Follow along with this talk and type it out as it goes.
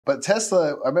But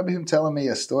Tesla, I remember him telling me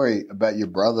a story about your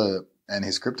brother and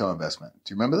his crypto investment.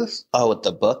 Do you remember this? Oh, with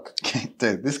the book?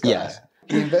 Dude, this guy, Yes.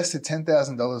 he invested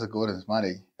 $10,000 of Gordon's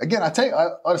money. Again,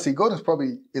 honestly, Gordon's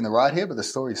probably in the right here, but the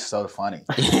story's so funny.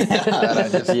 that I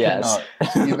just Yes.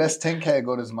 cannot. He invests 10K of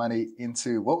Gordon's money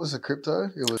into, what was the crypto?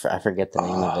 It was, I forget the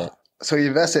name of it. so he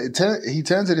invested, he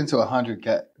turns it into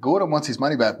 100K. Gordon wants his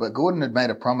money back, but Gordon had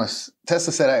made a promise.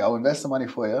 Tesla said, hey, I'll invest the money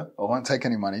for you. I won't take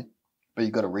any money, but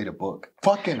you got to read a book.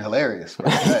 Fucking hilarious.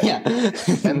 Right? Yeah.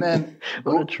 And then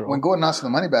when Gordon asked for the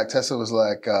money back, Tesla was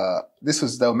like, they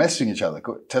were messaging each other.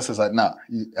 Tesla's like, no,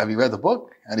 have you read the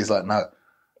book? And he's like, no.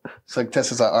 So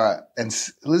Tesla's like, all right. And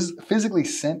Liz physically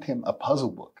sent him a puzzle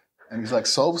book. And he's like,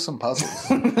 solve some puzzles.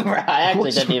 I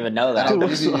actually didn't even know that. And I'll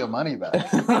give you your money back.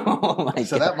 Oh my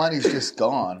So God. that money's just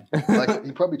gone. Like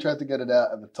he probably tried to get it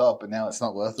out at the top, and now it's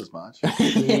not worth as much.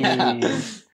 Yeah.